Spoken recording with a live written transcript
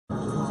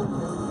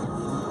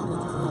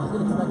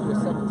going to come back to you a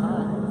second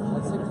time.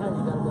 That second time,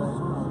 you got to go,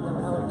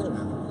 never know what it is.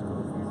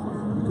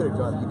 You could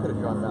have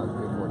drawn it out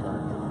 3 or 4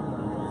 times. You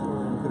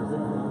could have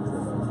written it.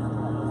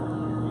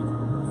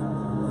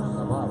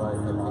 Bob, I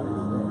bought it.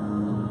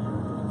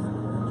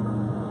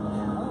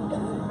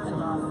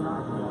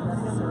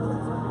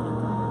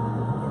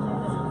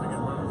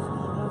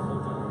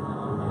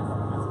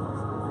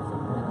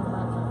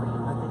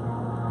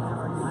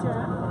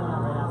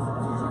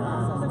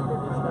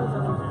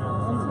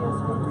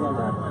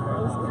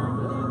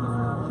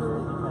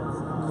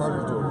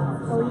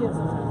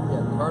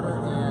 Carter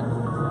and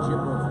Jim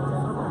Moon.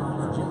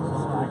 Jim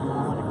Moon's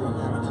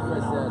the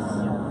TSS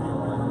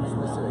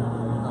specific.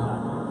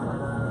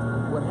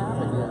 What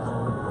happened is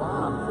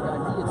Bob forgot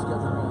he had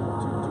scheduled me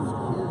to do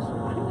his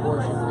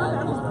portion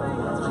at his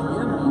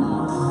GM meeting.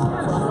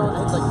 So I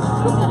had like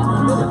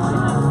 15 minutes.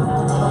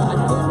 I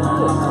couldn't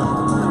do it.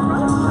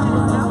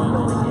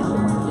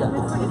 Yeah.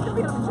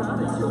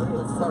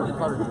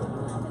 Carter.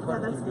 Yeah,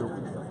 that's good.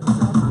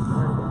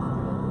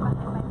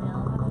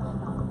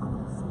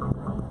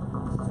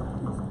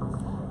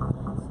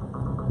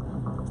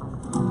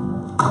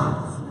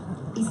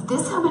 Is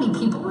this how many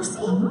people we're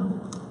seeing?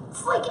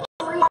 It's like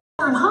every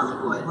actor in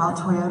Hollywood. Well,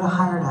 Toyota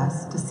hired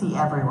us to see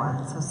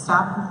everyone, so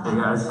stop. Hey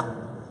guys.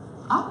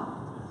 Oh.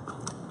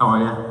 How are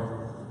you?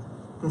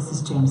 This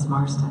is James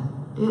Marston.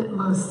 It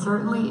most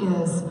certainly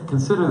is.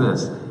 Consider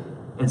this.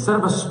 Instead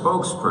of a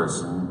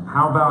spokesperson,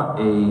 how about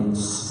a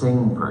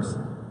sing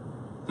person?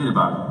 Think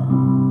about it.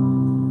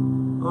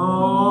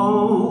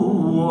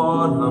 Oh,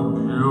 what a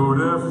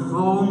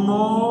beautiful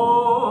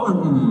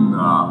morning.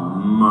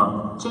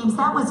 James,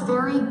 that was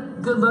very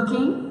good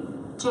looking.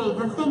 Jay,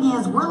 the thing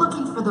is, we're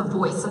looking for the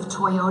voice of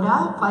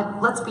Toyota, but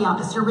let's be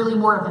honest, you're really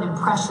more of an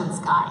impressions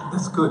guy.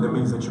 That's good. That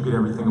means that you get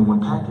everything in one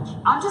package.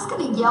 I'm just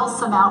gonna yell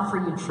some out for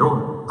you.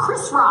 Sure.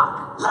 Chris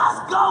Rock. Let's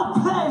go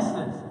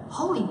places!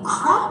 Holy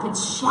crap,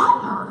 it's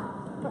Shatner.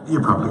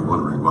 You're probably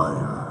wondering why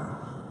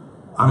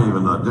I'm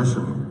even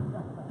auditioning.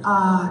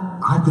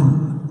 I've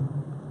been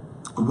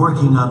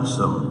working up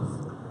some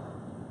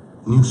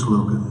new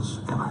slogans,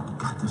 and I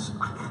got this.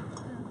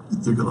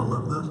 You're gonna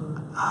love this.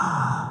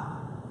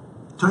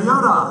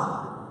 Toyota,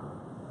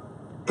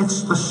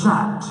 it's the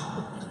Shat.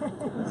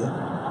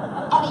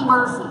 Yeah. Eddie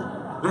Murphy.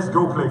 Let's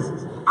go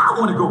places. I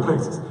want to go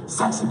places.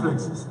 Sexy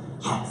places.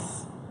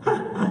 Yes.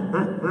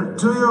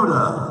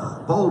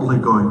 Toyota, boldly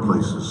going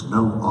places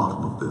no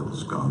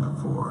automobile's gone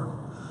before.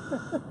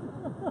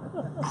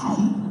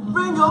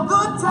 Bring your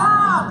good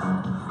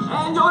times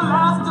and your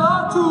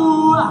laughter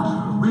too.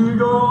 We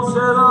gon'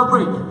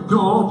 celebrate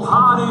your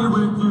party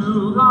with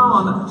you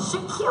on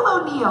Shaquille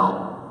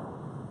O'Neal.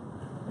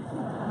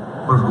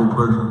 Let's go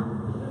places.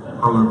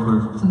 I like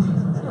places.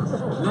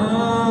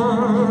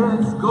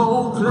 Let's go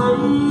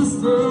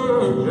places.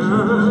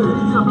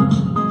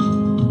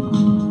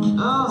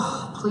 Ugh,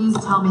 please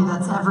tell me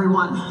that's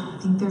everyone. I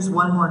think there's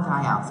one more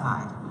guy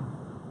outside.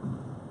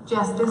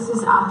 Jess, this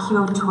is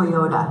Akio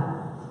Toyota.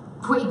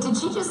 Wait, did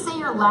she just say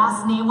your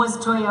last name was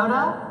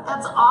Toyota?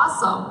 That's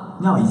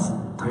awesome. No, it's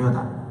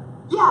Toyota.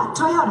 Yeah,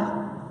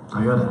 Toyota.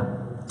 Toyota.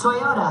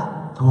 Toyota.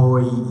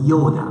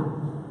 Toyota.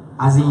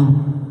 As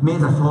in, may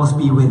the force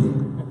be with you.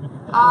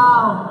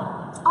 Oh,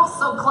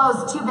 so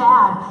close. Too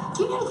bad.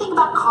 Do you know anything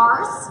about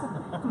cars?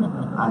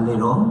 A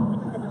little.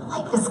 I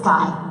like this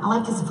guy. I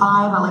like his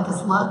vibe. I like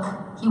his look.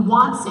 He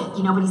wants it,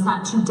 you know, but he's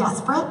not too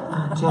desperate.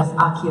 Jess,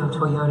 Akio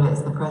Toyota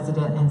is the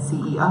president and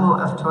CEO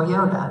of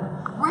Toyota.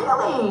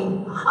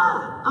 Really?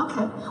 Huh,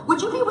 okay.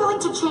 Would you be willing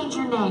to change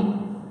your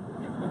name?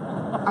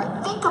 All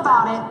right, think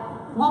about it.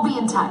 We'll be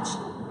in touch.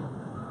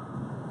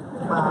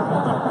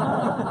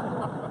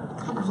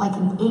 Kind of like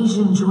an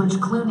Asian George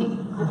Clooney.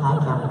 I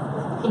like him.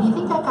 Hey, do you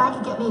think that guy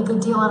could get me a good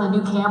deal on a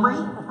new Camry?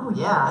 Oh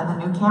yeah, and the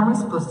new Camry's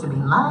supposed to be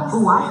nice.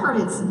 Oh, I heard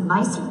it's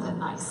nicer than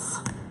nice.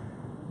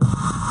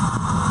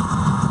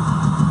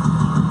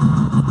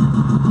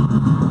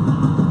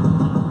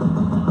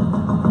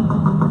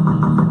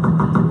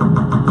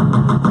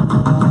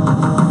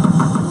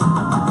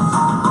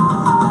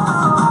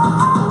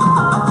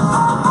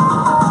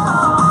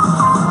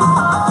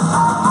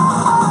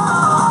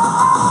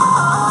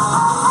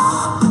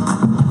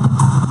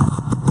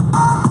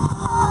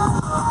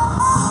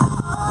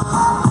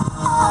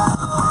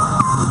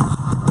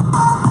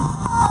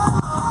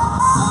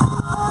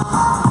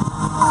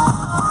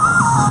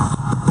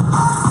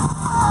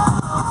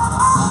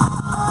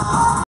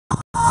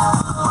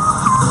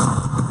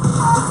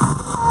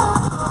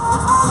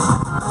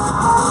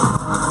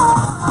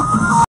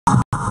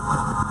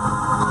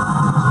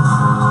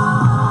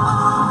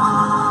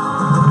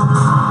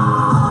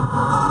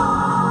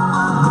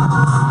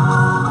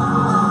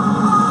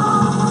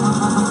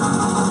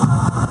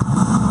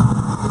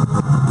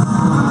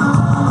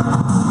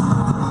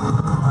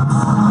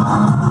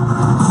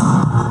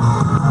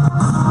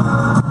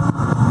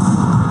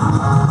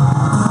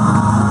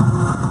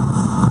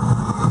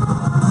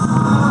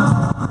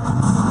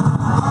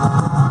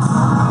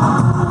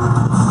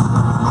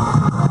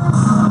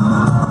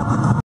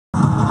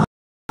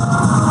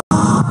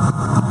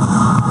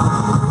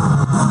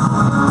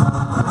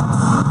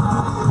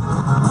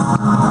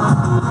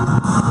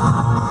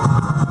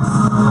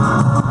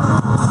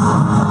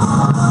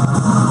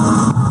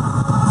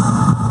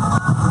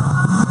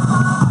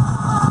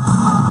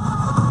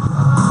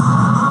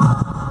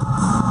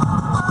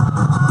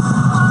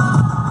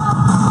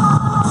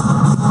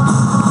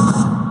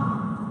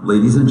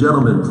 Ladies and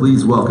gentlemen,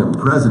 please welcome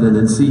President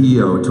and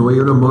CEO,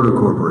 Toyota Motor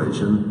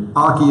Corporation,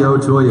 Akio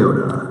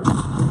Toyoda.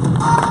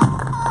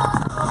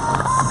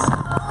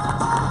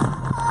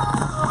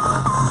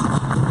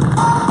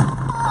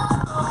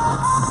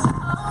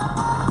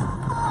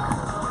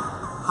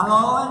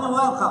 Hello and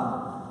welcome.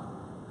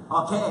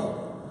 Okay,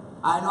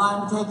 I know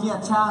I'm taking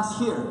a chance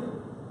here,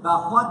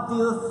 but what do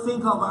you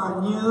think of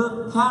our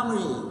new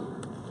Camry?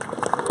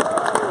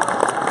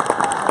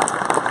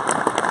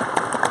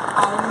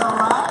 I know,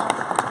 right?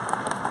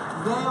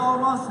 They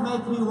almost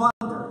make me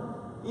wonder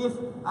if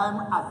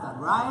I'm at the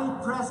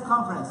right press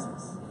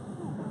conferences.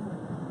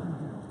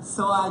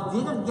 So I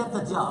didn't get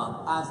the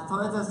job as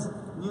Toyota's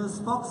new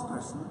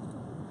spokesperson,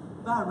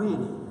 but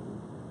really,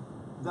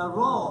 the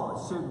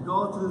role should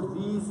go to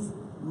these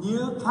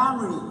new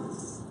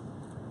Camrys.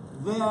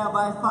 They are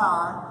by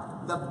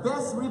far the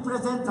best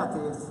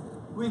representatives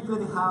we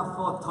could have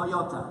for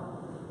Toyota.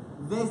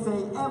 They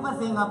say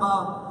everything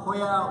about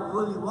where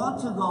we want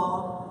to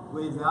go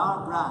with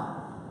our brand.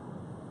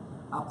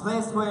 A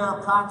place where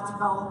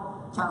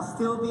practical can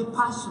still be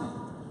passionate,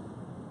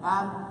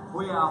 and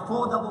where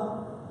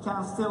affordable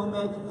can still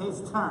make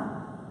his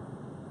turn.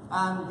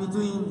 And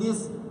between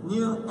this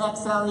new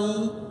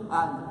XLE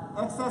and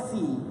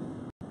XSE,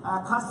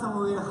 our customer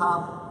will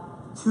have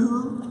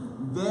two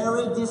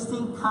very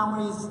distinct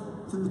Camrys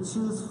to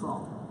choose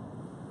from.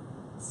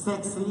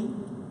 Sexy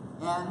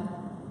and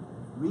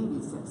really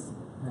sexy.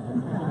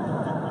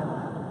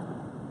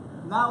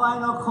 Now I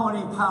know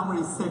calling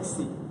Camry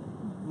sexy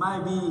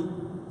might be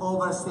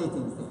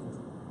overstating things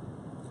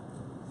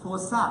for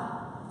some,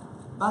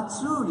 but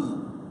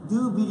truly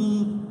do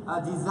believe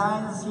our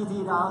designers hit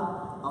it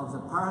out of the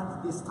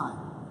park this time.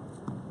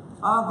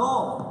 Our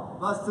goal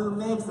was to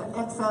make the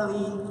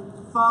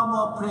XLE far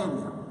more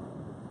premium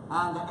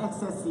and the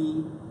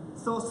XSE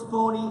so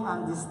sporty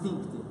and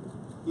distinctive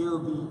it will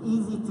be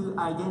easy to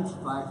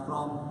identify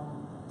from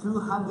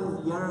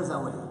 200 years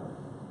away.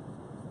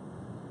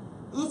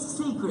 It's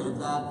secret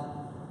that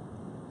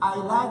I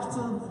like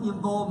to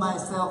involve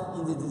myself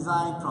in the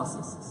design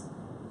processes,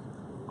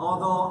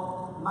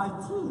 although my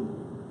team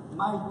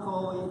might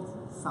call it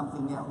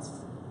something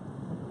else.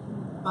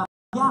 But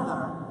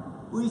together,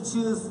 we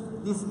choose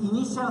this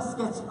initial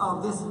sketch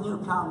of this new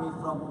Camry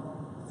from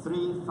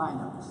 3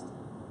 finalists.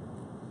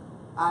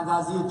 And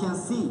as you can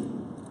see,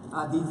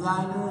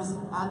 designers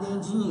and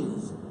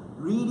engineers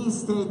really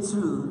stay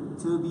true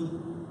to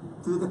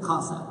the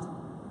concept.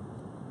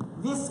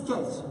 This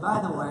sketch, by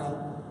the way,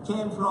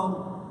 came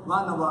from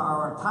one of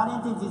our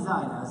talented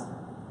designers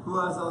who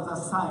was on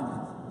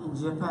assignment in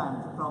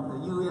Japan from the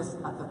US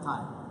at the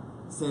time.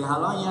 Say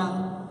hello, Yang.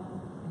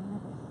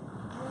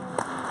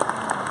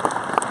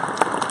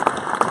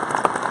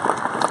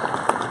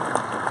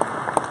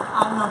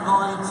 I'm not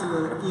going to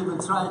even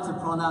try to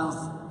pronounce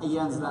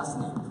Ian's last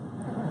name.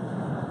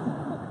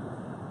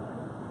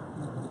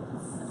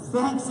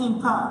 Thanks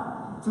in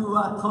part to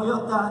a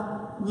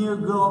Toyota New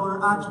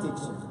Global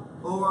Architecture,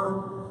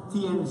 or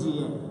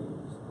TNGA.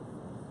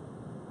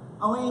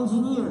 Our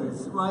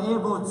engineers were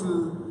able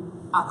to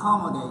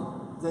accommodate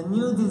the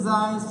new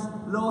design's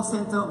low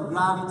center of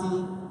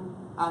gravity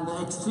and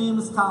the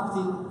extreme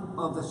sculpting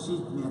of the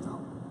sheet metal.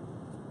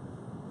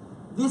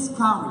 This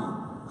Camry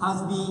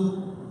has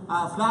been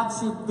a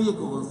flagship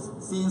vehicle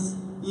since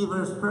it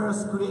was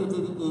first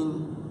created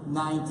in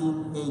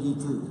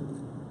 1982.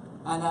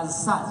 And as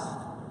such,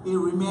 it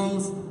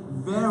remains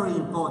very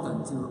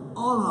important to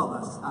all of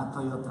us at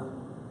Toyota,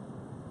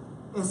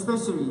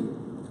 especially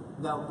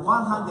the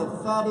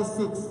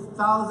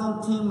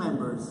 136,000 team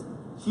members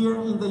here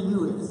in the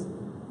US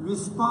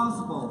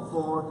responsible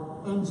for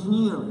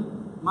engineering,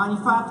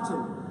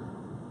 manufacturing,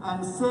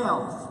 and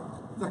sales.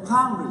 The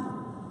Camry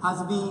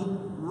has been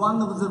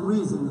one of the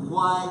reasons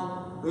why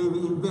we've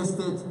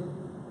invested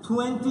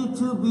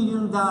 $22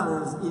 billion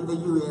in the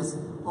US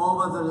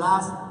over the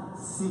last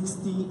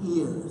 60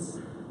 years.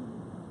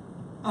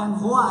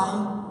 And why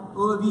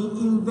we'll be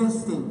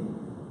investing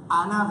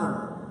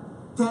another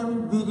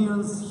 10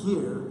 billion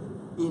here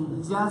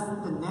in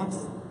just the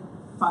next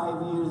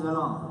 5 years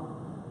alone.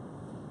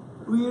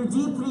 We are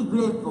deeply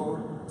grateful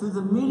to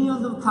the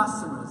millions of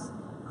customers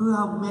who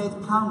have made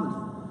Camry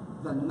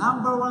the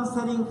 #1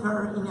 selling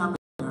car in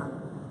America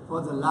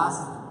for the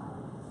last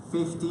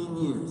 15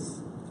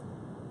 years.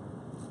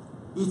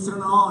 It's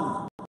an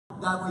honor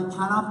that we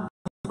cannot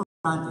take for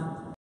granted.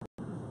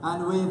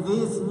 And with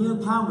this new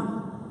Camry,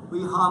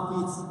 we hope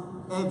it's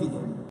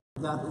evident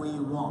that we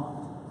won.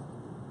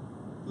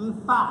 In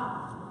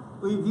fact,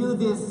 we view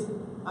this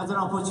as an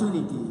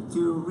opportunity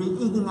to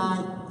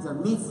reignite the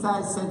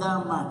mid-size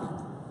sedan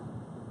market.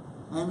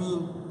 I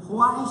mean,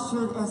 why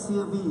should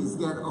SUVs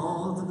get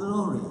all the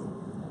glory?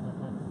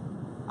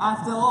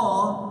 After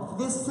all,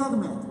 this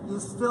segment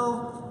is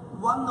still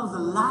one of the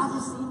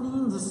largest in the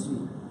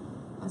industry,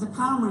 and the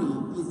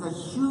Camry is a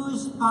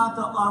huge part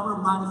of our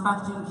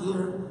manufacturing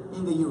here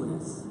in the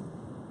US.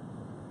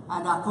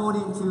 And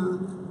according to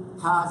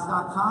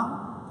Cars.com,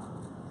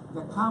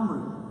 the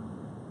Camry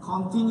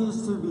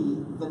continues to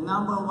be the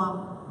 #1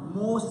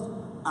 most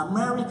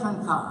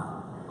American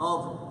car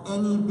of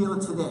any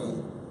built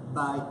today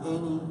by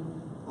any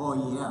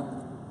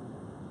OEM.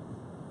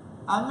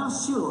 I'm not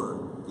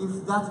sure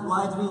if that's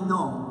widely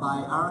known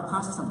by our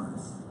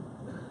customers,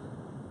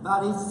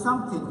 but it's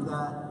something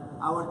that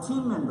our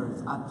team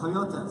members at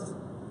Toyota's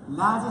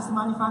largest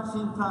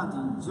manufacturing plant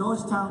in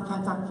Georgetown,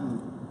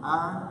 Kentucky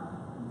are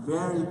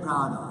very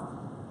proud of,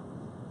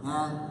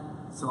 and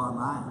so am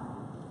I.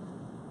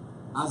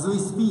 As we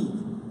speak,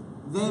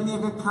 they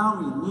make a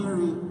Camry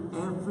nearly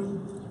every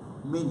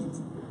minute.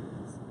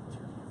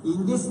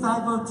 In this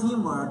type of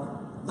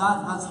teamwork,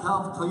 that has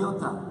helped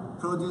Toyota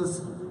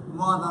produce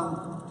more than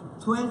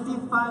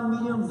 25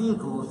 million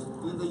vehicles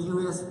in the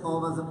US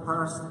over the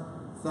past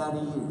 30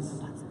 years,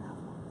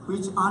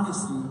 which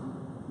honestly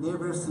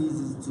never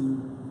ceases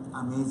to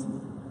amaze me.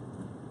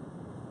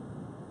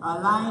 A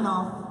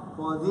lineup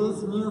for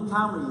these new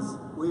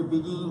Camrys will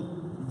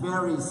begin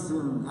very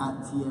soon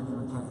at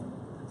TNGA.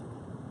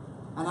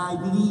 And I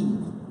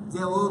believe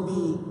they will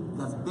be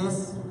the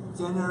best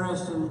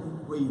generation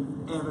we've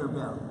ever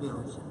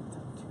built.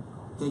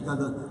 Take a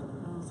look.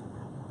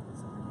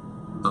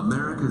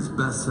 America's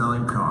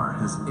best-selling car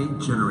has 8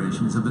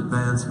 generations of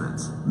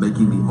advancements,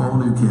 making the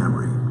all-new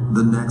Camry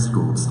the next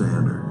gold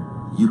standard,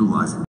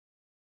 utilizing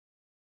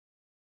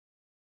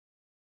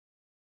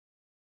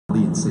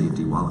and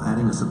safety while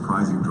adding a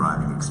surprising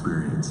driving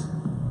experience.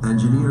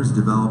 Engineers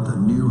developed a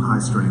new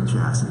high-strength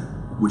chassis,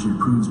 which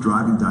improves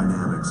driving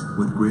dynamics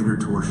with greater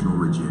torsional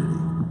rigidity.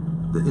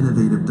 The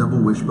innovative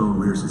double wishbone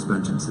rear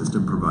suspension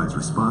system provides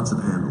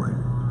responsive handling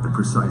and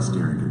precise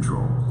steering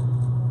control.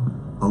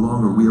 A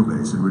longer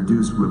wheelbase and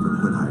reduced roof and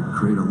hood height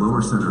create a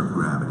lower center of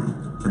gravity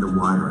and a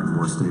wider and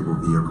more stable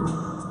vehicle.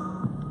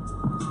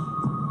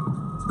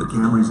 The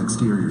Camry's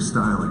exterior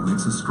styling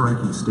makes a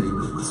striking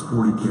statement with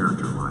sporty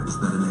character lines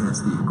that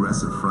enhance the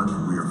aggressive front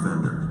and rear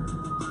fender.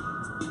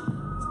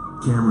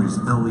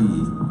 Camry's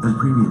LE and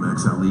Premium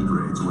XLE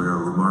grades wear a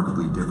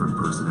remarkably different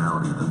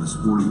personality than the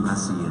sporty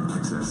SE and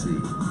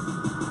XSE.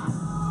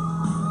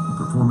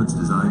 Performance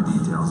design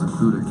details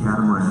include a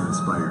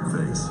catamaran-inspired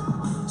face,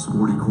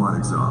 sporty quad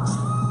exhaust,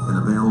 and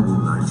available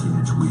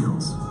 19-inch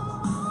wheels.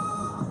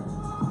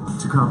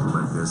 To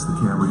complement this, the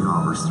Camry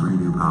offers 3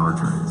 new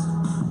powertrains.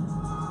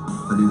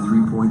 A new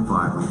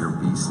 3.5-liter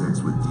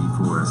V6 with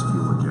D4S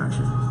fuel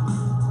injection.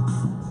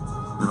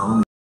 An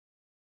all-new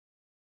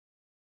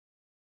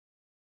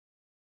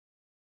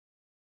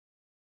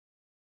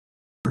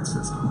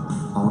system,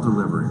 all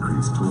deliver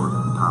increased torque,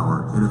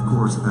 power, and of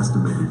course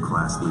estimated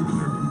class-leading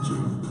MPG.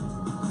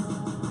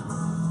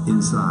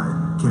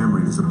 Inside,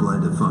 Camry is a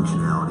blend of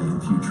functionality and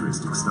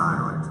futuristic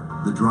styling.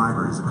 The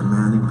driver is in a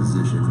commanding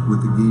position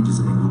with the gauges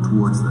angled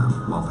towards them,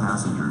 while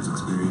passengers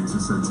experience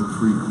a sense of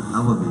freedom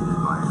elevated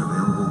by an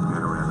available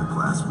panoramic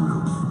glass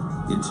roof.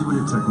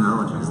 Intuitive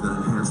technologies that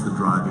enhance the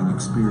driving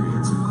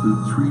experience include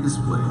 3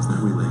 displays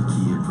that relay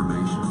key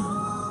information.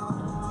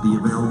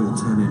 The available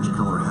 10-inch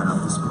color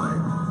head-up display,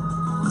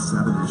 a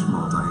 7-inch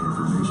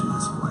multi-information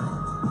display,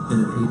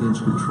 and an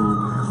 8-inch control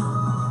panel,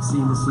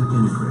 seamlessly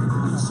integrate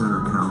into the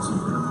center console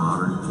in a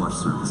modern flush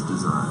surface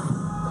design.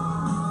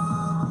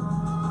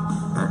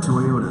 At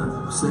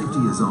Toyota, safety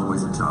is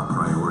always a top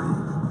priority,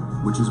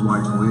 which is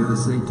why Toyota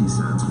Safety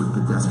Sense with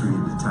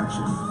pedestrian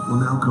detection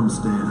will now come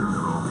standard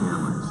on all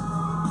Camrys,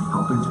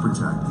 helping to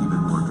protect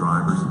even more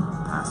drivers,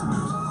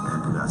 passengers,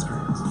 and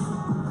pedestrians.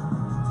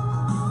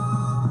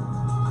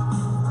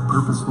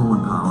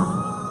 Purposeful and powerful,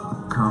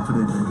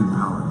 confident and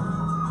compelling,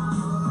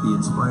 the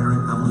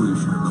inspiring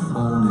evolution of the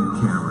all-new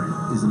Camry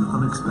is an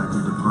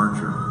unexpected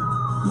departure,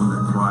 one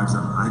that thrives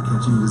on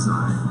eye-catching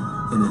design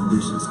and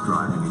ambitious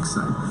driving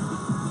excitement.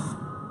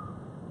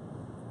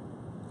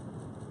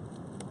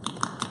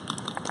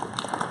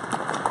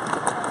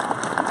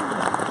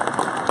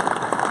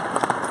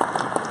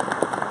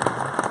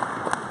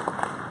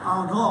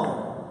 Our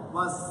goal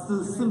was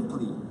to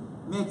simply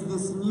make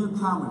this new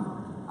Camry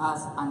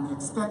as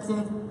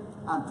unexpected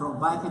and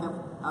provocative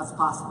as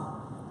possible.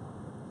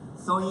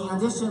 So in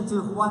addition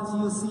to what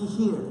you see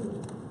here,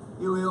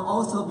 it will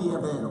also be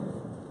available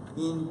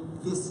in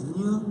this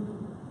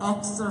new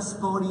extra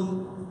sporty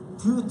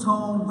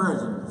 2-tone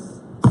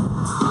versions.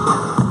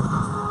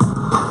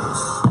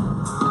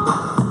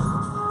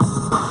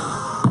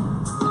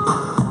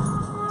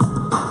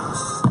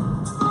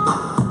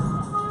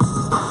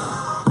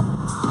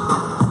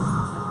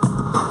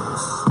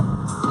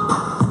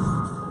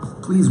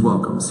 Please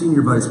welcome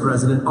Senior Vice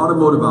President,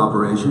 Automotive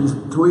Operations,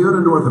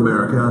 Toyota North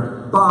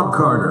America, Bob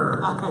Carter.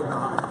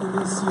 Good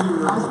to see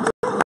you.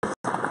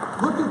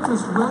 Look at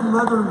this red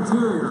leather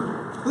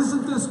interior.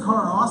 Isn't this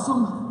car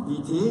awesome?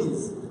 It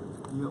is.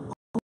 You're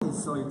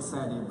always so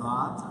excited,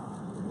 Bob.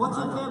 What's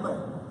your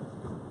favorite?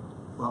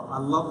 Well, I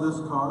love this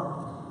car,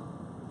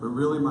 but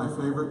really my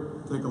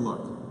favorite, take a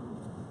look.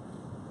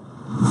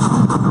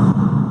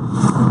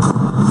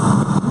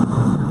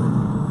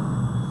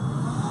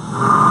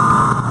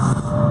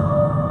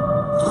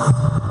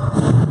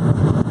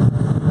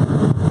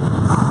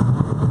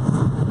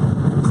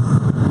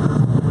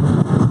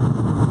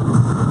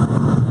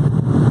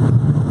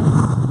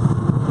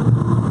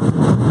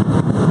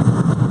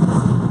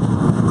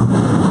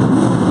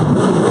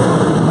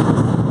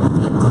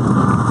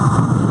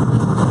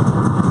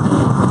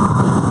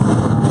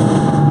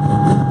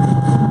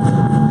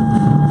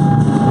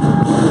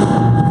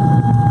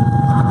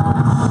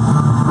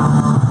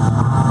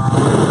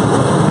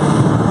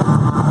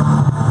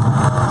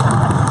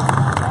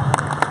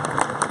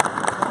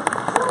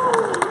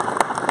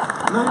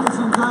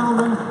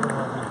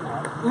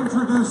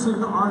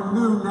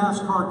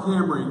 NASCAR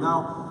Camry.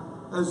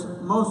 Now, as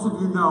most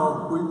of you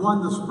know, we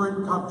won the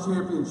Sprint Cup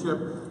Championship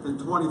in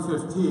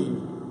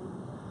 2015.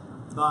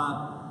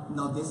 But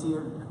not this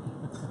year.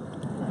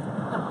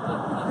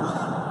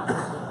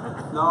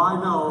 Now, I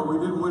know we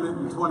didn't win it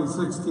in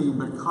 2016,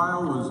 but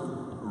Kyle was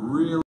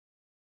really...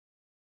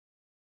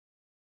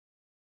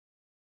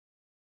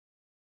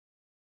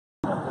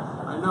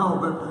 I know,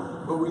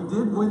 but we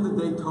did win the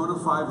Daytona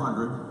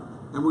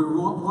 500, and we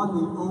won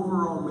the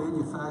overall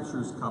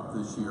Manufacturers Cup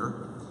this year,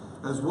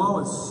 as well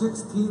as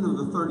 16 of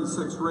the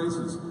 36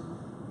 races.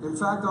 In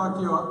fact,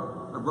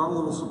 Akio, I brought a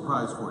little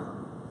surprise for you.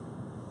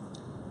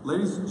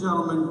 Ladies and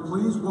gentlemen,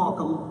 please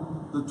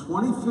welcome the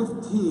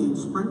 2015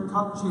 Sprint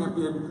Cup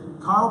champion,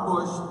 Kyle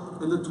Busch,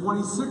 and the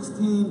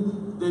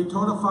 2016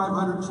 Daytona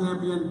 500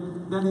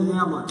 champion, Denny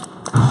Hamlin.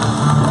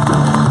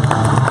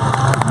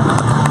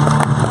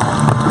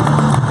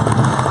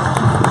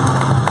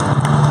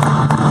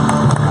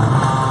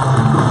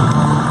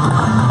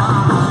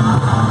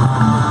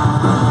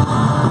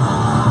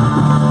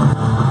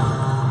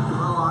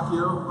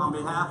 On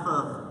behalf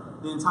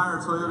of the entire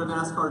Toyota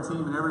NASCAR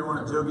team and everyone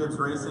at Joe Gibbs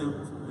Racing,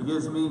 it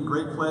gives me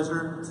great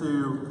pleasure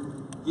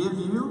to give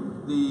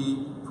you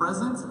the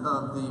present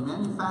of the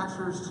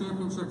Manufacturers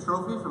Championship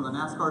Trophy from the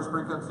NASCAR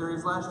Sprint Cup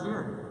Series last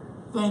year.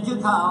 Thank you,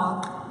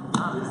 Kyle.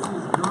 This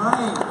is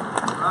great.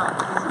 Right,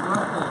 this is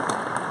great.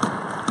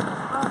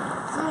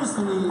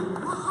 Seriously,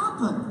 what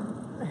happened?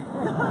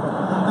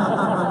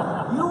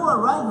 You were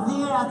right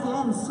there at the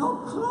end, so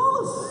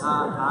close.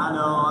 I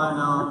know.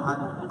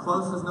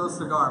 Close as no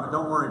cigar, but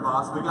don't worry,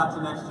 boss. We got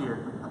you next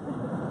year.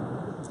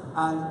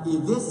 And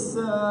is this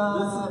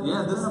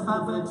this is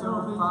the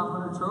Daytona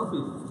 500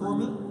 trophy for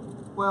me?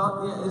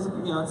 Well, yeah, it's,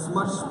 it's a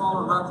much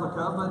smaller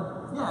replica, but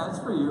yeah, it's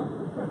for you.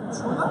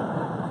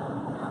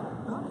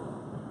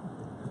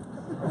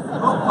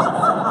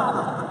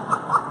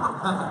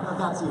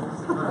 That's you.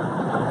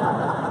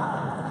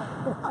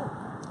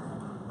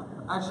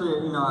 Actually,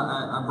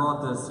 I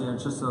brought this,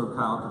 just so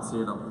Kyle could see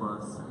it up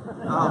close.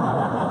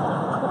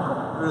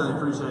 Really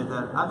appreciate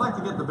that. I'd like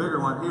to get the bigger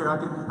one here. I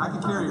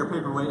can carry your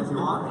paperweight if you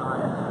want.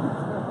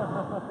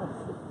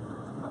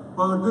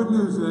 Well, the good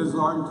news is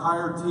our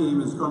entire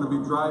team is going to be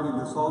driving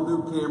this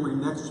all-new Camry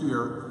next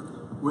year,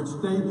 which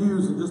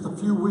debuts in just a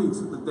few weeks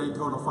at the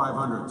Daytona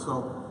 500.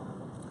 So,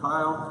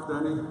 Kyle,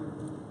 Denny,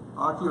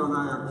 Akio and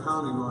I are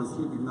counting on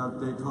keeping that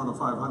Daytona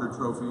 500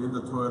 trophy in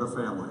the Toyota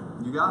family.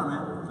 You got it,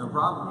 man. No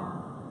problem.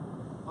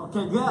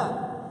 Okay, good.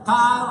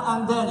 Kyle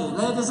and Denny,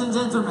 ladies and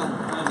gentlemen.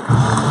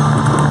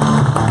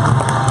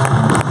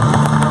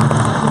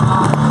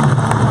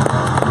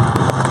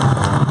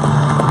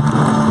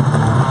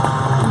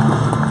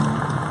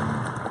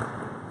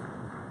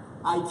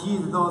 I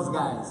tease those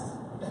guys.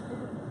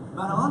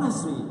 But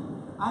honestly,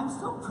 I'm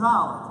so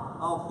proud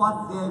of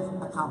what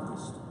they've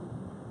accomplished.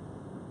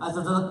 As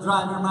a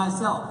driver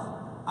myself,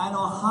 I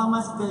know how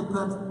much they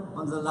put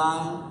on the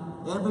line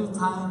every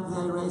time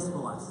they race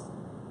for us.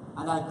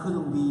 And I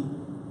couldn't be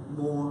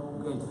more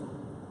grateful.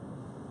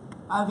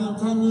 I've been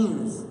 10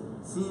 years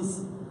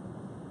since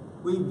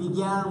we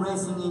began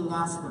racing in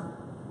NASCAR.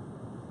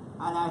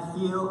 And I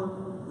feel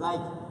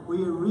like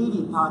we're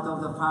really part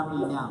of the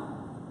family now,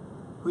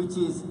 which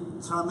is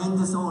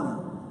tremendous honor.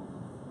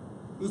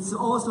 It's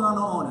also an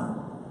honor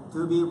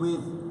to be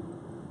with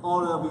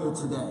all of you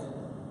today.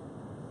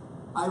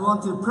 I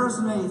want to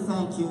personally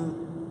thank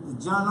you, the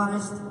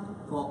journalists,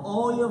 for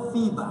all your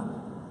feedback,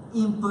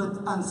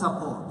 input, and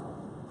support,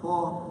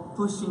 for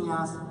pushing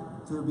us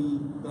to be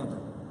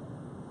better.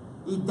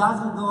 It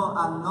doesn't go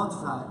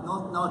unnoticed,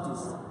 not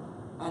noticed,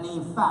 and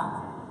in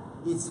fact,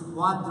 it's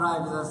what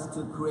drives us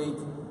to create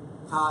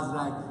cars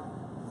like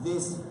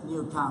this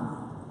new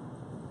Camry.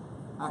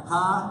 A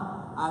car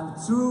I'm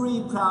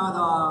truly proud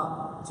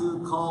of to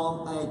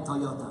call a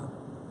Toyota.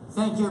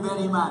 Thank you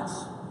very much.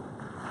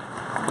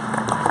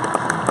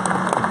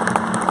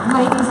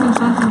 Ladies and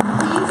gentlemen,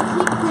 please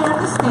keep clear of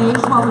the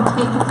stage while we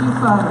take a few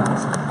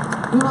photos.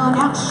 We will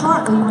announce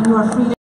shortly when you are free to